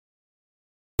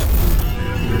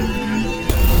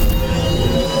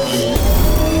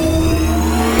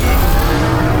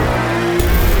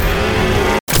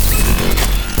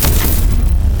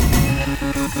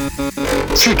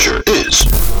future is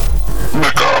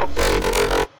Mecha.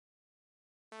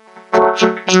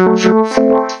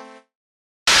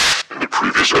 In the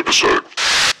previous episode.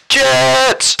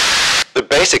 Jets! The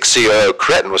basic COO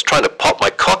cretin was trying to pop my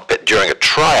cockpit during a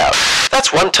tryout.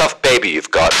 That's one tough baby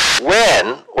you've got.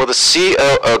 When will the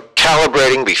COO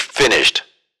calibrating be finished?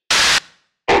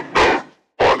 Unknown.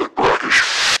 Pilot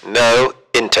brackish. No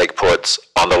intake ports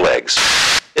on the legs.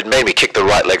 It made me kick the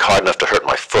right leg hard enough to hurt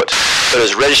my foot. But it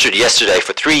was registered yesterday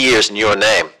for 3 years in your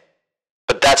name.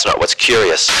 But that's not what's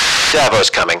curious. Davo's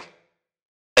coming.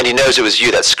 And he knows it was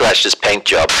you that scratched his paint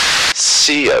job.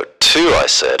 CO2, I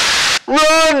said.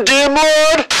 Run,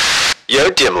 Dimlord! Yo,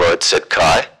 Dimlord, said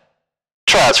Kai.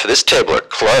 Trials for this table are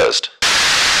closed.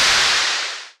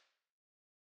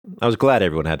 I was glad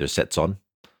everyone had their sets on.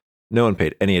 No one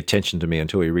paid any attention to me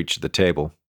until we reached the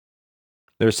table.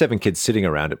 There were 7 kids sitting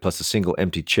around it, plus a single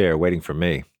empty chair waiting for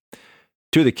me.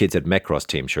 2 of the kids had Mecros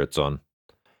team shirts on.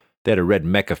 They had a red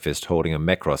mecha fist holding a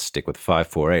Mecros stick with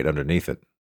 548 underneath it.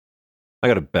 I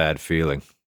got a bad feeling.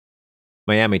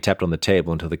 Miami tapped on the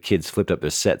table until the kids flipped up their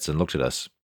sets and looked at us.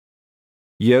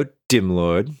 Yo,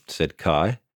 Dimlord, said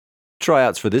Kai.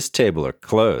 Tryouts for this table are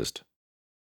closed.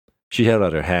 She held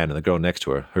out her hand, and the girl next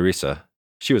to her, Harissa,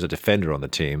 she was a defender on the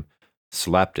team,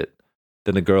 slapped it.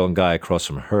 Then the girl and guy across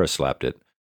from her slapped it.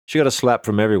 She got a slap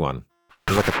from everyone.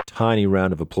 It was like a tiny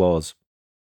round of applause.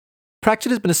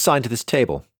 Praxit has been assigned to this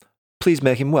table. Please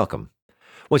make him welcome.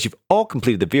 Once you've all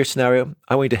completed the Veer scenario,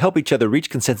 I want you to help each other reach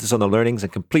consensus on the learnings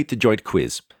and complete the joint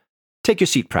quiz. Take your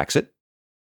seat, Praxit.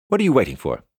 What are you waiting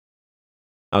for?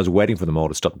 I was waiting for them all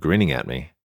to stop grinning at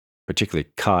me, particularly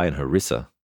Kai and Harissa.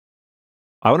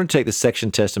 I want to take the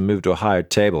section test and move to a higher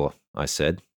table, I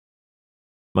said.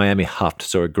 Miami huffed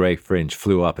so her grey fringe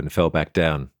flew up and fell back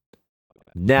down.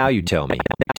 Now you tell me.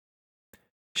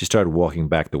 She started walking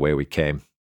back the way we came.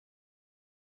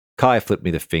 Kai flipped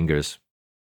me the fingers.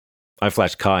 I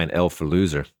flashed Kai and L for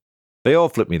loser. They all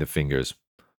flipped me the fingers.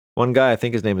 One guy, I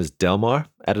think his name is Delmar,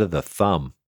 added the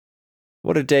thumb.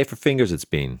 What a day for fingers it's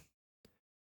been.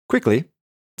 Quickly,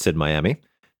 said Miami.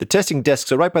 The testing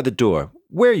desks are right by the door.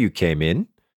 Where you came in?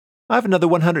 I have another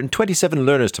 127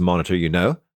 learners to monitor, you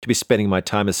know, to be spending my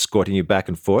time escorting you back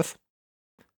and forth.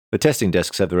 The testing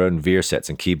desks have their own Veer sets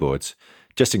and keyboards,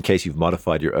 just in case you've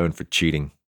modified your own for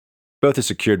cheating. Both are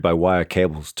secured by wire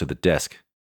cables to the desk,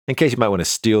 in case you might want to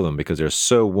steal them because they're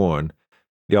so worn,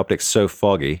 the optics so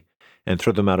foggy, and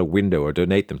throw them out a window or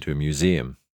donate them to a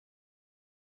museum.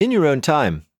 In your own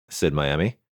time, said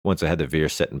Miami, once I had the Veer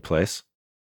set in place.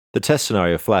 The test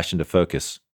scenario flashed into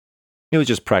focus. It was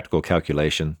just practical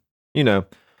calculation. You know,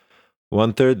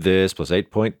 1/3 this plus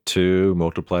 8.2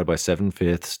 multiplied by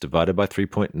 7/5 divided by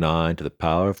 3.9 to the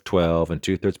power of 12 and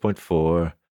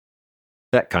 2/3.4.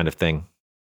 That kind of thing.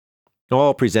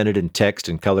 All presented in text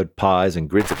and colored pies and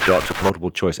grids of dots with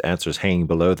multiple choice answers hanging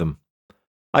below them.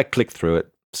 I clicked through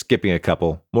it, skipping a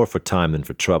couple, more for time than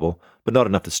for trouble, but not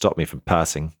enough to stop me from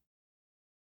passing.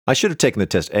 I should have taken the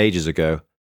test ages ago,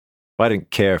 but I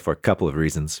didn't care for a couple of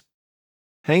reasons.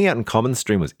 Hanging out in Common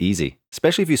Stream was easy,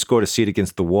 especially if you scored a seat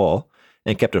against the wall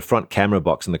and kept a front camera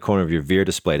box in the corner of your Veer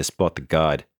display to spot the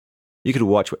guide. You could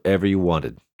watch whatever you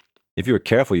wanted. If you were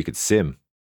careful, you could sim.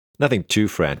 Nothing too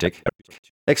frantic.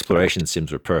 Exploration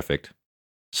sims were perfect.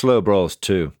 Slow brawls,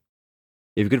 too.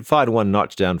 If you could find one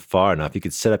notch down far enough, you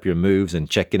could set up your moves and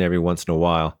check in every once in a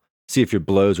while, see if your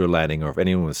blows were landing or if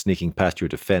anyone was sneaking past your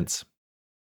defense.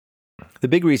 The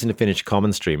big reason to finish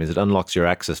Common Stream is it unlocks your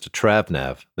access to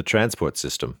TravNav, the transport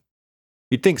system.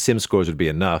 You'd think sim scores would be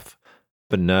enough,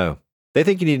 but no. They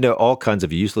think you need to know all kinds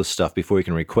of useless stuff before you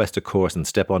can request a course and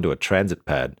step onto a transit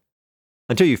pad.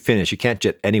 Until you finish, you can't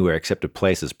jet anywhere except to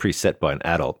places preset by an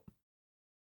adult.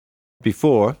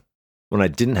 Before, when I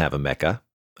didn't have a mecha,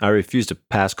 I refused to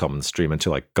pass Common Stream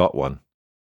until I got one.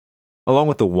 Along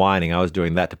with the whining, I was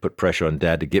doing that to put pressure on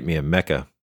Dad to get me a mecha.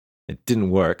 It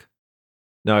didn't work.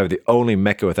 Now I have the only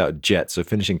mecha without jets, so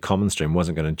finishing Common Stream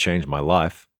wasn't going to change my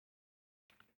life.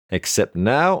 Except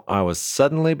now I was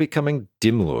suddenly becoming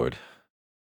Dimlord.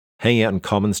 Hanging out in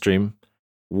Common Stream,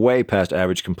 way past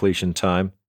average completion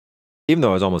time, even though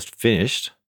I was almost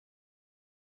finished.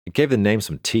 It gave the name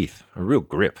some teeth, a real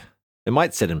grip. It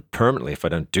might set in permanently if I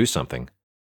don't do something.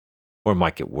 Or it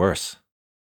might get worse.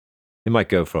 It might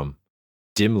go from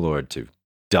Dimlord to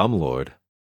Dumblord.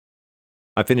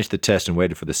 I finished the test and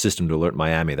waited for the system to alert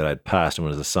Miami that I had passed and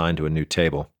was assigned to a new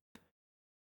table.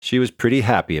 She was pretty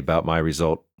happy about my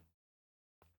result.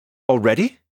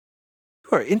 Already?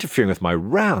 You are interfering with my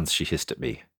rounds, she hissed at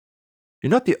me.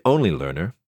 You're not the only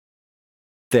learner.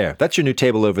 There, that's your new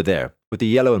table over there, with the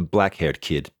yellow and black-haired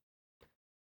kid.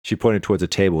 She pointed towards a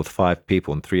table with 5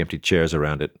 people and 3 empty chairs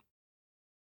around it.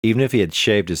 Even if he had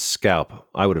shaved his scalp,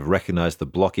 I would have recognized the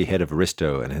blocky head of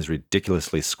Risto and his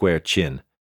ridiculously square chin,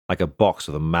 like a box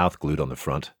with a mouth glued on the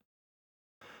front.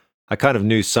 I kind of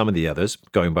knew some of the others,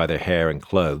 going by their hair and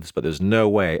clothes, but there's no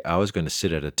way I was going to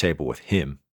sit at a table with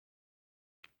him.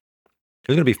 It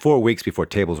was going to be 4 weeks before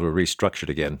tables were restructured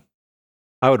again.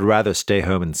 I would rather stay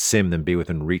home and sim than be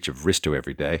within reach of Risto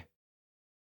every day.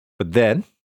 But then,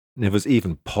 if it was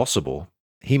even possible,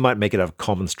 he might make it out of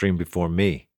Common Stream before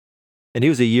me. And he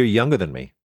was a year younger than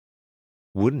me.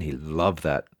 Wouldn't he love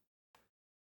that?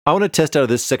 I want to test out of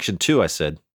this section too, I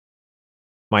said.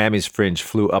 Miami's fringe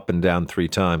flew up and down 3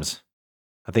 times.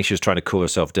 I think she was trying to cool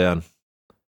herself down.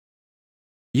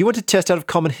 You want to test out of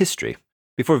Common History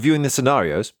before viewing the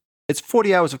scenarios? It's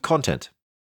 40 hours of content.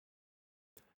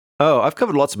 Oh, I've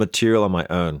covered lots of material on my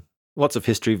own. Lots of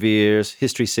history VRs,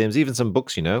 history sims, even some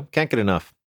books, Can't get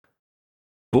enough.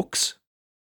 Books?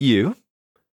 You?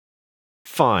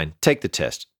 Fine, take the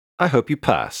test. I hope you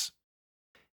pass.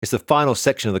 It's the final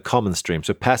section of the Common Stream,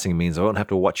 so passing means I won't have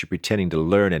to watch you pretending to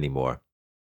learn anymore.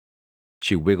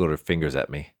 She wiggled her fingers at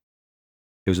me.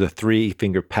 It was the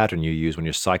 3-finger pattern you use when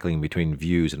you're cycling between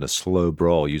views in a slow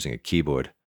brawl using a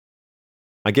keyboard.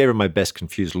 I gave her my best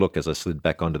confused look as I slid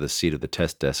back onto the seat of the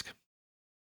test desk.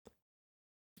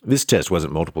 This test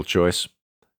wasn't multiple choice.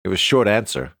 It was short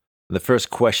answer, and the first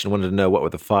question wanted to know what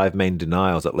were the 5 main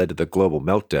denials that led to the global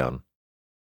meltdown.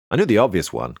 I knew the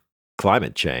obvious one,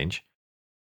 climate change.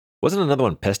 Wasn't another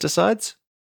one pesticides?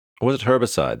 Or was it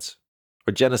herbicides?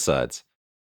 Or genocides?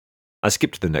 I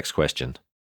skipped to the next question.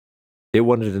 It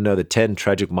wanted to know the 10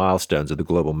 tragic milestones of the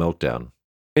global meltdown,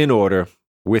 in order,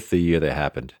 with the year they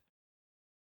happened.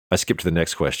 I skipped to the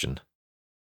next question.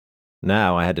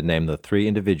 Now I had to name the 3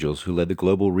 individuals who led the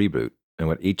global reboot and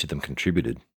what each of them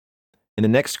contributed. In the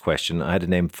next question, I had to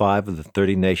name 5 of the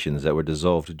 30 nations that were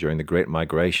dissolved during the Great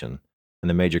Migration and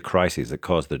the major crises that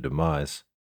caused their demise.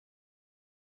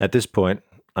 At this point,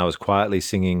 I was quietly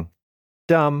singing,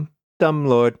 "Dumb, Dumb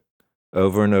Lord,"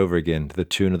 over and over again to the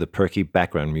tune of the perky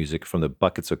background music from the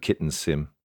Buckets or Kittens sim.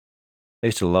 I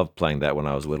used to love playing that when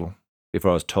I was little,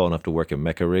 before I was tall enough to work in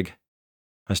Mecha Rig.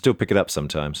 I still pick it up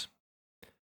sometimes.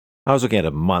 I was looking at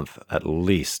a month, at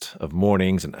least, of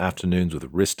mornings and afternoons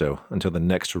with Risto until the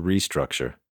next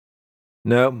restructure.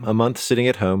 No, a month sitting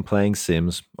at home playing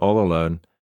Sims, all alone,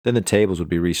 then the tables would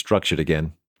be restructured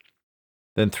again.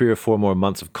 Then 3 or 4 more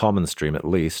months of Common Stream at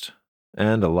least,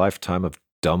 and a lifetime of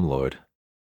Dumblord.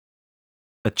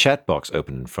 A chat box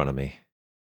opened in front of me.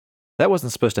 That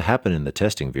wasn't supposed to happen in the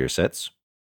testing Veer sets.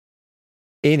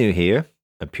 "Inu here,"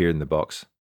 appeared in the box.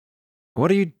 "What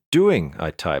are you doing?"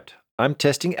 I typed. "I'm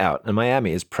testing out and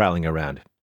Miami is prowling around."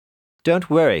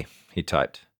 "Don't worry," he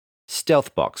typed.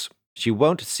 "Stealth box. She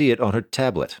won't see it on her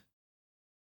tablet."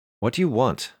 "What do you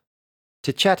want?"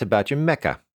 "To chat about your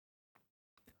mecha."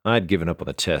 I'd given up on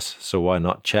the test, so why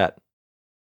not chat?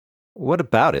 "What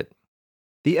about it?"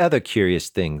 "The other curious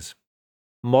things.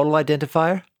 Model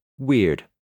identifier? Weird.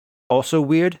 Also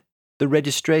weird? The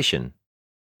registration.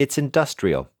 It's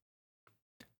industrial."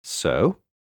 "So?"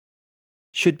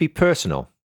 "Should be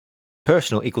personal.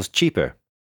 Personal equals cheaper.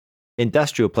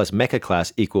 Industrial plus mecha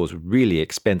class equals really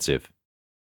expensive.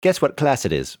 Guess what class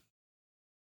it is?"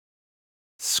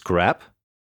 "Scrap?"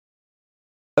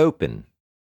 "Open.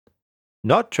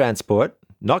 Not transport,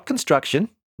 not construction,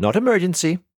 not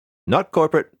emergency, not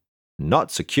corporate,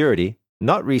 not security,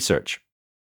 not research.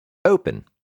 Open."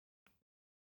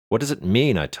 "What does it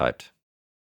mean?" I typed.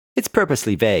 "It's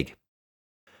purposely vague.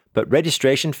 But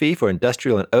registration fee for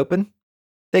industrial and open?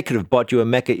 They could have bought you a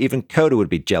mecha even Coda would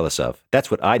be jealous of.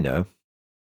 That's what I know."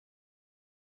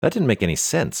 That didn't make any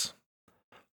sense.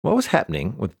 What was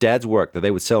happening with Dad's work that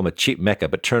they would sell him a cheap mecha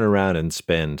but turn around and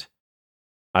spend...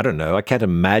 I don't know, I can't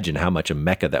imagine how much a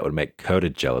mecha that would make Coda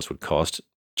jealous would cost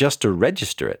just to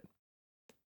register it.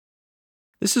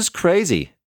 "This is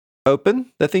crazy.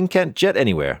 Open? The thing can't jet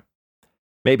anywhere.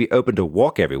 Maybe open to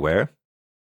walk everywhere."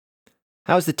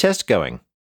 "How's the test going?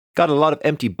 Got a lot of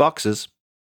empty boxes."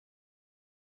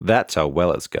 "That's how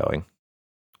well it's going.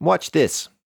 Watch this."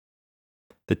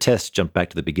 The test jumped back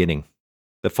to the beginning.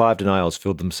 The 5 denials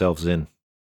filled themselves in.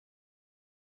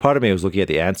 Part of me was looking at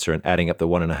the answer and adding up the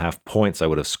 1.5 points I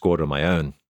would have scored on my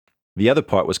own. The other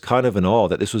part was kind of in awe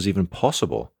that this was even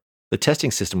possible. The testing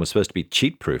system was supposed to be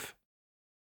cheat-proof.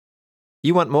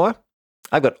 "You want more?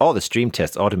 I've got all the stream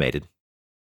tests automated."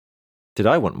 Did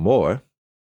I want more?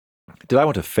 Did I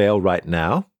want to fail right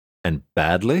now? And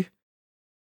badly?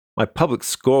 My public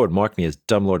score would mark me as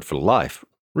Dumblord for life.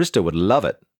 Risto would love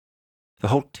it. The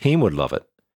whole team would love it.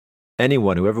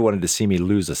 Anyone who ever wanted to see me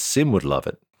lose a sim would love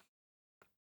it.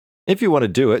 "If you want to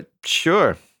do it,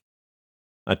 sure."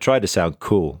 I tried to sound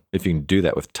cool, if you can do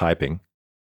that with typing.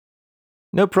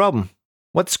 No problem.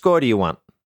 What score do you want?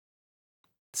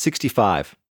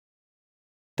 65.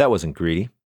 That wasn't greedy.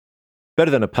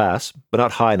 Better than a pass, but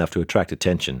not high enough to attract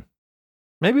attention.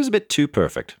 Maybe it was a bit too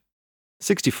perfect.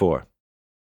 64.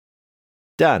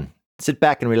 Done. Sit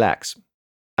back and relax.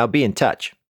 I'll be in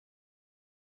touch.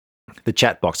 The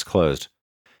chat box closed.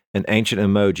 An ancient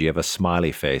emoji of a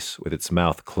smiley face with its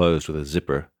mouth closed with a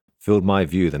zipper filled my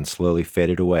view, then slowly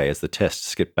faded away as the test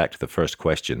skipped back to the first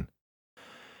question.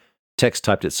 Text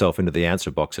typed itself into the answer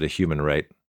box at a human rate.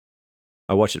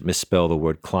 I watched it misspell the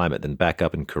word climate, then back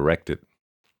up and correct it.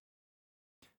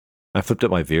 I flipped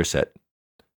up my veer set.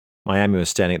 Miami was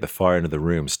standing at the far end of the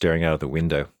room, staring out of the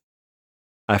window.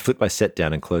 I flipped my set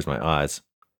down and closed my eyes.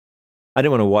 I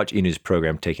didn't want to watch Inu's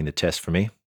program taking the test for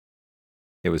me.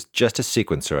 It was just a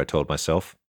sequencer, I told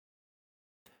myself.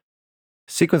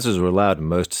 Sequencers were allowed in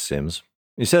most sims.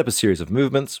 You set up a series of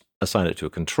movements, assigned it to a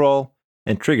control,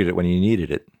 and triggered it when you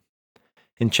needed it.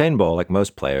 In Chainball, like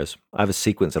most players, I have a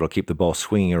sequence that'll keep the ball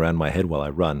swinging around my head while I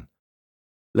run,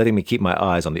 letting me keep my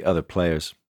eyes on the other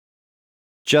players.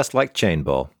 Just like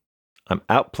Chainball, I'm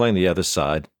outplaying the other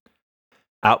side,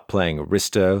 outplaying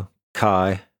Aristo,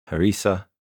 Kai, Harissa,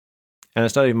 and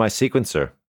it's not even my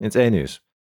sequencer, it's Inu's.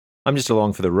 I'm just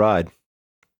along for the ride.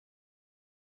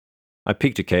 I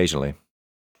peeked occasionally.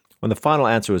 When the final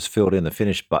answer was filled in, the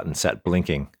finish button sat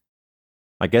blinking.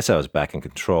 I guess I was back in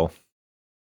control.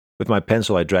 With my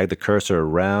pencil, I dragged the cursor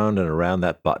around and around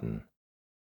that button.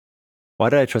 Why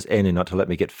did I trust Inu not to let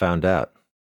me get found out?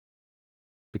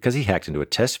 Because he hacked into a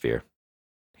test sphere.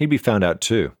 He'd be found out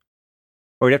too.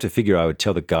 Or he'd have to figure I would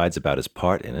tell the guides about his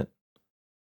part in it.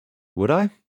 Would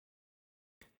I?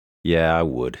 Yeah, I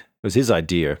would. It was his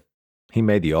idea. He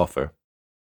made the offer.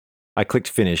 I clicked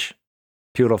finish,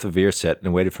 peeled off the veer set,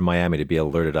 and waited for Miami to be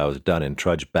alerted I was done and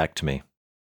trudged back to me.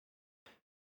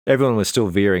 Everyone was still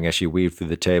veering as she weaved through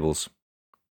the tables.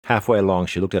 Halfway along,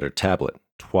 she looked at her tablet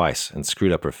twice and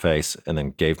screwed up her face and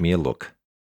then gave me a look.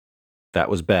 That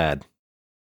was bad.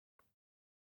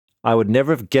 I would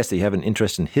never have guessed that you have an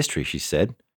interest in history, she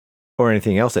said, or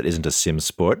anything else that isn't a sim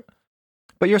sport.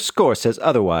 But your score says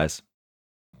otherwise.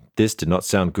 This did not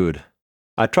sound good.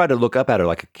 I tried to look up at her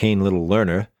like a keen little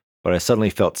learner, but I suddenly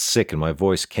felt sick and my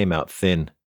voice came out thin.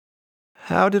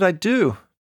 How did I do?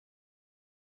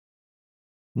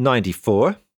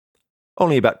 94.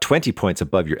 Only about 20 points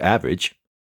above your average.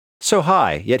 So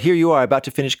high, yet here you are about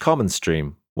to finish Common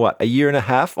Stream. What, a year and a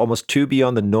half, almost 2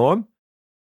 beyond the norm?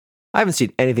 I haven't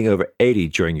seen anything over 80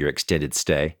 during your extended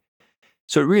stay.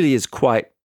 So it really is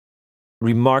quite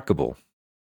remarkable.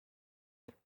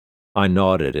 I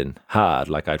nodded and ha'd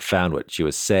like I'd found what she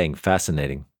was saying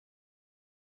fascinating.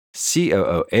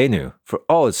 COO Inu, for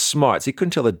all his smarts, he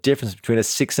couldn't tell the difference between a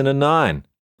 6 and a 9.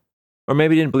 Or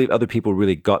maybe he didn't believe other people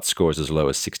really got scores as low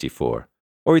as 64.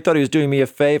 Or he thought he was doing me a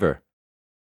favor.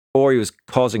 Or he was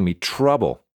causing me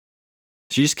trouble.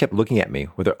 She just kept looking at me,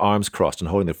 with her arms crossed and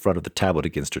holding the front of the tablet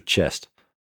against her chest.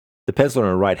 The pencil in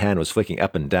her right hand was flicking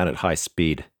up and down at high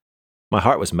speed. My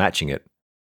heart was matching it.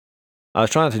 I was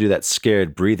trying not to do that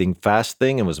scared breathing fast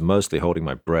thing and was mostly holding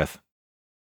my breath.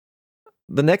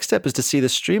 The next step is to see the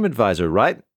stream advisor,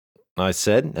 right? I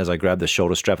said, as I grabbed the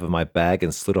shoulder strap of my bag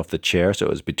and slid off the chair so it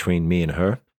was between me and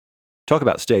her. Talk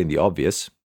about stating the obvious.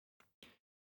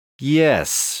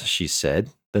 Yes, she said,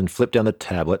 then flipped down the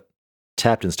tablet,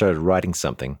 tapped and started writing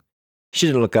something. She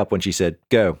didn't look up when she said,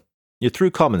 Go. You're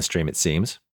through Common Stream, it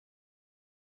seems.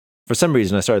 For some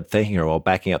reason, I started thanking her while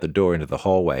backing out the door into the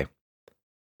hallway.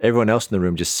 Everyone else in the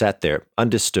room just sat there,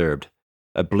 undisturbed,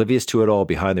 oblivious to it all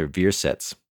behind their veer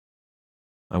sets.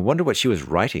 I wonder what she was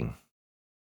writing.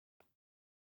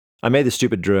 I made the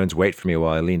stupid drones wait for me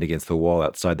while I leaned against the wall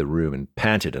outside the room and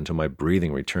panted until my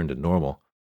breathing returned to normal.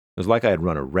 It was like I had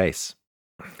run a race.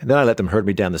 And then I let them herd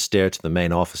me down the stairs to the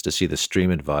main office to see the stream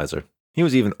advisor. He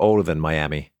was even older than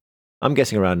Miami. I'm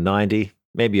guessing around 90,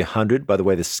 maybe 100 by the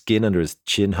way the skin under his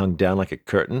chin hung down like a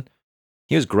curtain.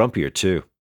 He was grumpier too.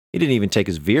 He didn't even take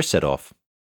his veer set off.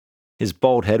 His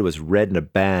bald head was red in a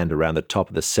band around the top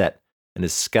of the set, and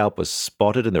his scalp was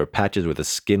spotted and there were patches where the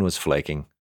skin was flaking.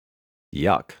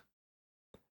 Yuck.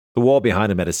 The wall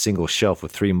behind him had a single shelf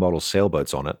with 3 model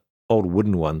sailboats on it, old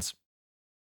wooden ones.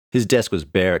 His desk was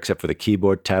bare except for the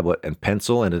keyboard, tablet, and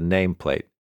pencil and a nameplate.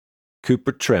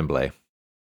 Cooper Tremblay.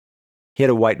 He had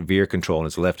a white veer control in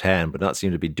his left hand, but not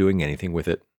seem to be doing anything with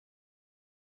it.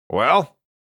 Well,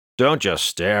 don't just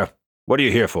stare. What are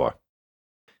you here for?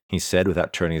 He said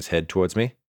without turning his head towards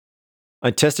me.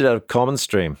 I tested out a Common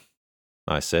Stream,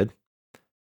 I said.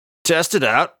 Test it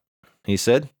out, he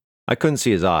said. I couldn't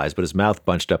see his eyes, but his mouth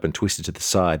bunched up and twisted to the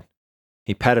side.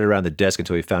 He patted around the desk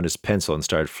until he found his pencil and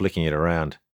started flicking it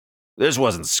around. "This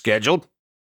wasn't scheduled,"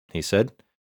 he said.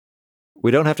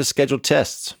 "We don't have to schedule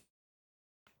tests."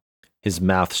 His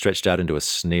mouth stretched out into a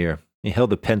sneer. He held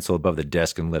the pencil above the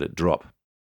desk and let it drop.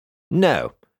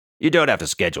 "No, you don't have to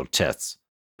schedule tests.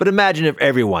 But imagine if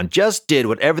everyone just did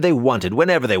whatever they wanted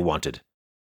whenever they wanted.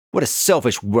 What a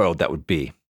selfish world that would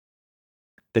be."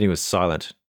 Then he was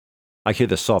silent. I could hear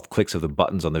the soft clicks of the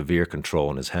buttons on the veer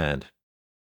control in his hand.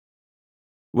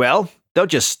 "Well, don't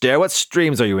just stare. What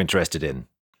streams are you interested in?"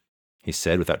 he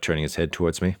said without turning his head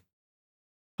towards me.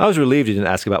 I was relieved he didn't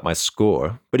ask about my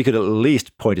score, but he could at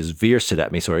least point his veer sit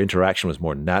at me so our interaction was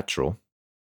more natural.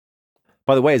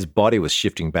 By the way his body was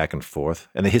shifting back and forth,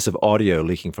 and the hiss of audio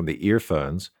leaking from the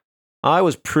earphones, I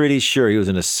was pretty sure he was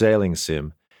in a sailing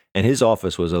sim, and his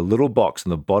office was a little box in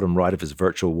the bottom right of his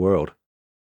virtual world.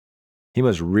 He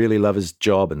must really love his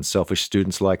job and selfish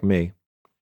students like me.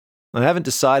 I haven't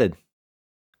decided.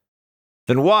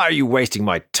 "Then why are you wasting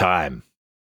my time?"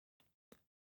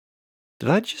 Did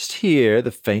I just hear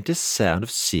the faintest sound of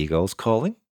seagulls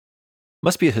calling?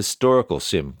 Must be a historical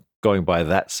sim, going by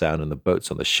that sound in the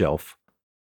boats on the shelf.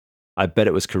 I bet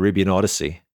it was Caribbean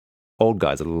Odyssey. Old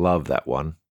guys love that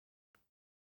one.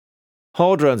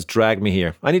 Haldron's dragged me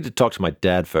here. I need to talk to my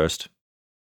dad first.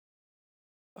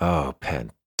 Oh,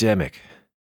 pandemic.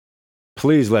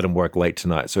 Please let him work late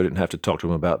tonight so I didn't have to talk to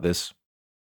him about this.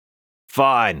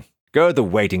 Fine. Go to the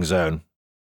waiting zone.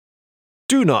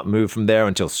 Do not move from there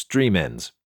until stream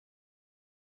ends.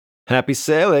 Happy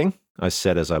sailing, I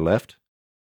said as I left.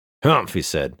 Humph, he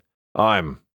said.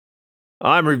 I'm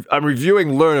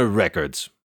reviewing learner records.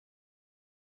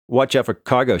 Watch out for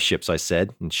cargo ships, I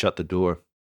said, and shut the door.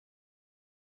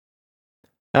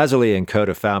 Azalee and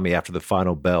Coda found me after the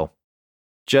final bell,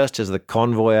 just as the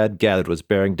convoy I'd gathered was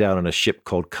bearing down on a ship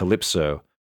called Calypso,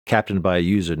 captained by a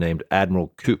user named Admiral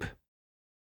Coop.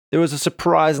 There was a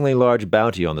surprisingly large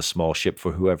bounty on the small ship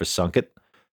for whoever sunk it,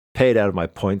 paid out of my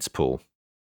points pool.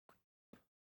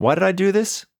 Why did I do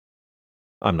this?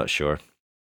 I'm not sure.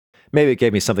 Maybe it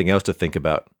gave me something else to think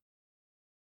about.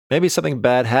 Maybe something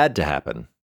bad had to happen.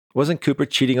 Wasn't Cooper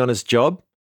cheating on his job?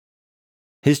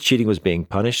 His cheating was being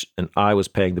punished, and I was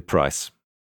paying the price.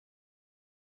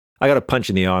 I got a punch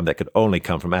in the arm that could only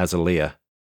come from Azalea.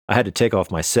 I had to take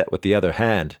off my set with the other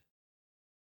hand.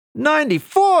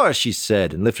 94, she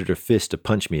said, and lifted her fist to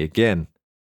punch me again.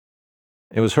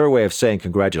 It was her way of saying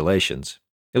congratulations.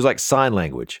 It was like sign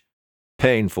language.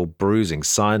 Painful, bruising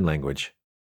sign language.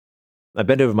 I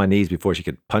bent over my knees before she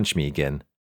could punch me again.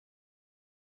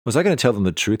 Was I going to tell them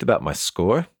the truth about my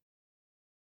score?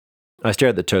 I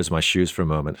stared at the toes of my shoes for a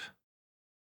moment.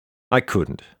 I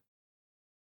couldn't.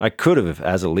 I could have if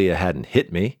Azalea hadn't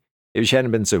hit me, if she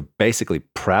hadn't been so basically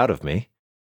proud of me.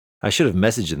 I should have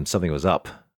messaged them something was up.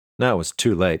 Now it was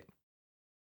too late.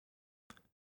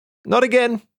 Not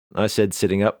again, I said,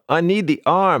 sitting up. I need the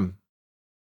arm.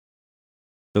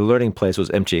 The learning place was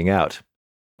emptying out.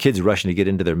 Kids rushing to get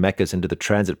into their mechas into the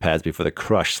transit pads before the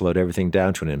crush slowed everything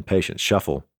down to an impatient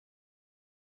shuffle.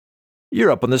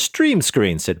 You're up on the stream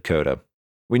screen, said Coda.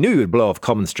 We knew you would blow off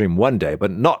Common Stream one day, but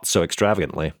not so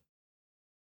extravagantly.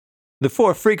 The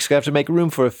 4 freaks have to make room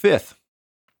for a 5th,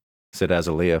 said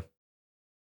Azalea.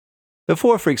 The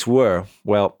 4 freaks were,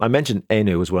 well, I mentioned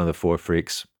Anu was one of the 4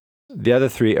 freaks. The other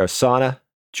 3 are Sana,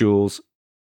 Jules,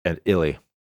 and Illy.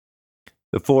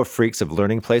 The 4 freaks of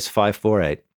Learning Place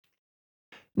 548.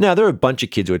 Now, there were a bunch of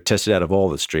kids who had tested out of all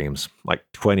the streams, like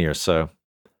 20 or so.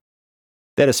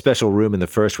 They had a special room in the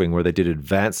first wing where they did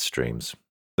advanced streams.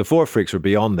 The 4 freaks were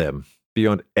beyond them,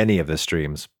 beyond any of the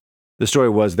streams. The story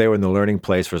was they were in the Learning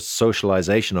Place for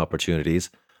socialization opportunities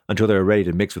until they were ready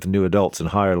to mix with new adults and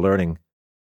higher learning.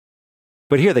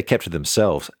 But here they kept to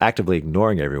themselves, actively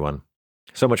ignoring everyone.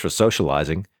 So much for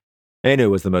socializing. Anu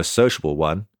was the most sociable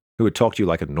one, who would talk to you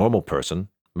like a normal person,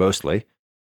 mostly,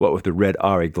 what with the red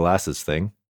Ari glasses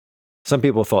thing. Some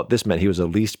people thought this meant he was the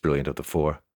least brilliant of the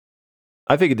 4.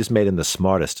 I figured this made him the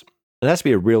smartest. It has to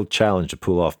be a real challenge to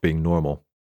pull off being normal.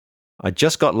 I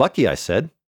just got lucky, I said.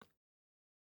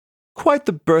 Quite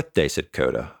the birthday, said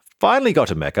Coda. Finally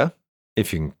got a mecha,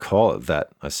 if you can call it that,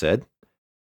 I said.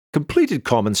 Completed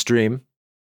Common Stream.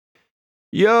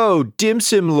 Yo, Dim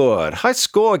Sim Lord, high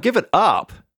score, give it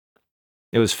up.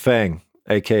 It was Fang,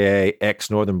 a.k.a.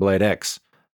 Northern Blade X,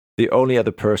 the only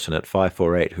other person at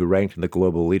 548 who ranked in the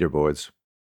global leaderboards.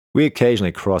 We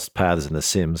occasionally crossed paths in the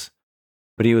Sims,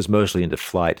 but he was mostly into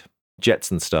flight,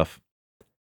 jets and stuff.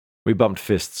 We bumped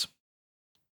fists.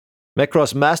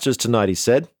 Mechcross Masters tonight, he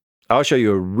said. I'll show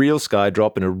you a real sky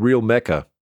drop in a real mecha.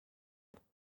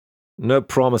 No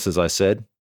promises, I said.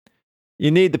 You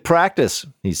need the practice,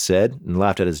 he said, and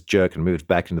laughed at his joke and moved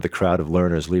back into the crowd of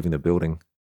learners leaving the building.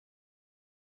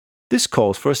 This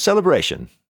calls for a celebration,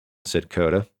 said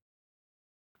Coda.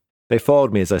 They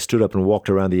followed me as I stood up and walked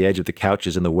around the edge of the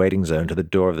couches in the waiting zone to the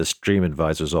door of the stream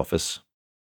advisor's office.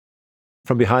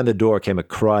 From behind the door came a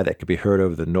cry that could be heard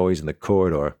over the noise in the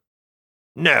corridor.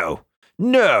 No!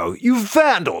 No! You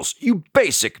vandals! You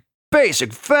basic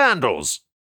vandals!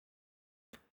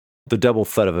 The double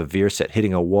thud of a veer set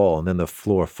hitting a wall, and then the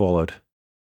floor followed.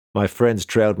 My friends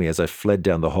trailed me as I fled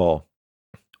down the hall.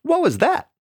 What was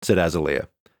that? Said Azalea.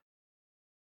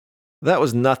 That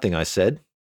was nothing, I said.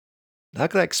 How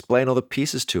could I explain all the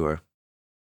pieces to her?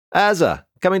 Azza,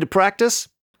 coming to practice?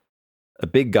 A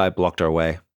big guy blocked our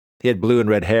way. He had blue and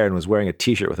red hair and was wearing a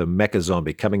t-shirt with a mecha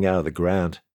zombie coming out of the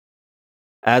ground.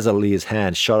 Azalea's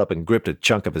hand shot up and gripped a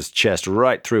chunk of his chest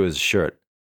right through his shirt.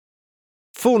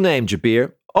 Full name,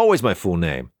 Jabir. Always my full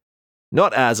name.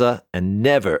 Not Azza, and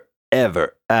never,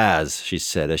 ever Az, she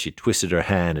said as she twisted her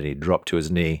hand and he dropped to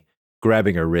his knee,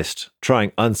 grabbing her wrist,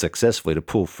 trying unsuccessfully to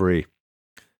pull free.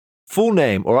 Full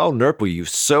name, or I'll nurple you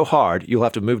so hard you'll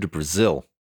have to move to Brazil.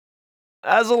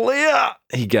 Azalea,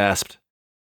 he gasped.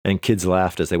 And kids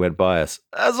laughed as they went by us.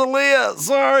 Azalea,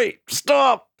 sorry,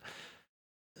 stop.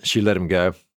 She let him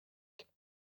go.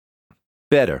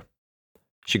 Better.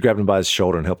 She grabbed him by his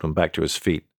shoulder and helped him back to his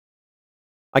feet.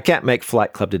 I can't make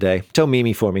Flight Club today. Tell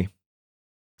Mimi for me.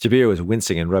 Jabir was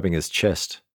wincing and rubbing his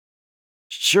chest.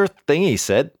 Sure thing, he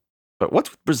said. But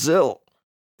what's with Brazil?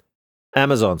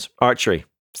 Amazons, archery.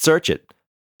 Search it,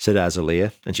 said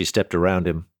Azalea, and she stepped around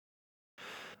him.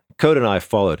 Code and I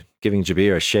followed, giving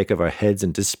Jabir a shake of our heads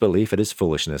in disbelief at his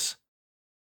foolishness.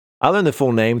 I learned the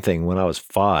full name thing when I was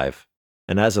 5,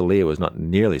 and Azalea was not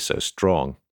nearly so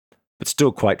strong, but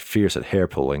still quite fierce at hair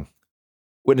pulling.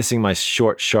 Witnessing my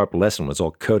short, sharp lesson was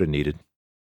all Coda needed.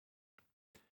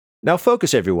 Now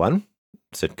focus, everyone,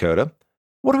 said Coda.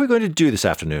 What are we going to do this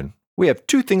afternoon? We have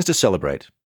 2 things to celebrate.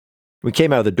 We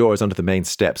came out of the doors onto the main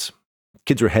steps.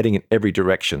 Kids were heading in every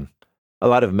direction. A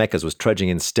lot of mechas was trudging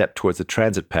in step towards the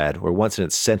transit pad, where once in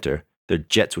its center, their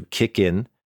jets would kick in,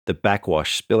 the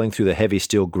backwash spilling through the heavy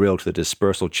steel grill to the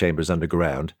dispersal chambers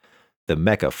underground, the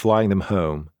mecha flying them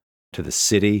home, to the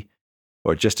city,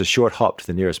 or just a short hop to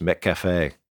the nearest mech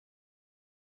cafe.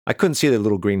 I couldn't see the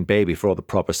little green baby for all the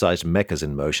proper-sized mechas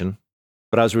in motion,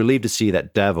 but I was relieved to see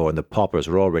that Davor and the Poppers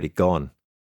were already gone.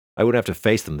 I wouldn't have to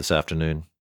face them this afternoon.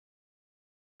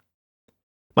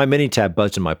 My mini-tab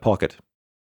buzzed in my pocket.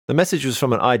 The message was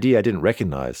from an ID I didn't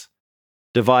recognize.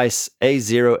 Device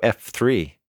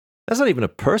A0F3. That's not even a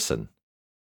person.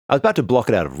 I was about to block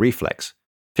it out of reflex,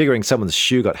 figuring someone's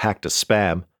shoe got hacked to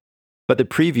spam, but the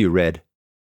preview read,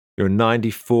 Your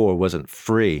 94 wasn't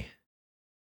free.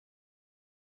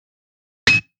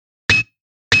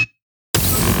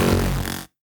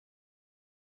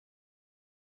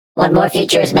 Want more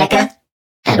Futures Mecha?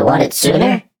 And want it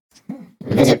sooner?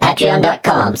 Visit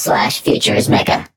patreon.com/FuturesMecha.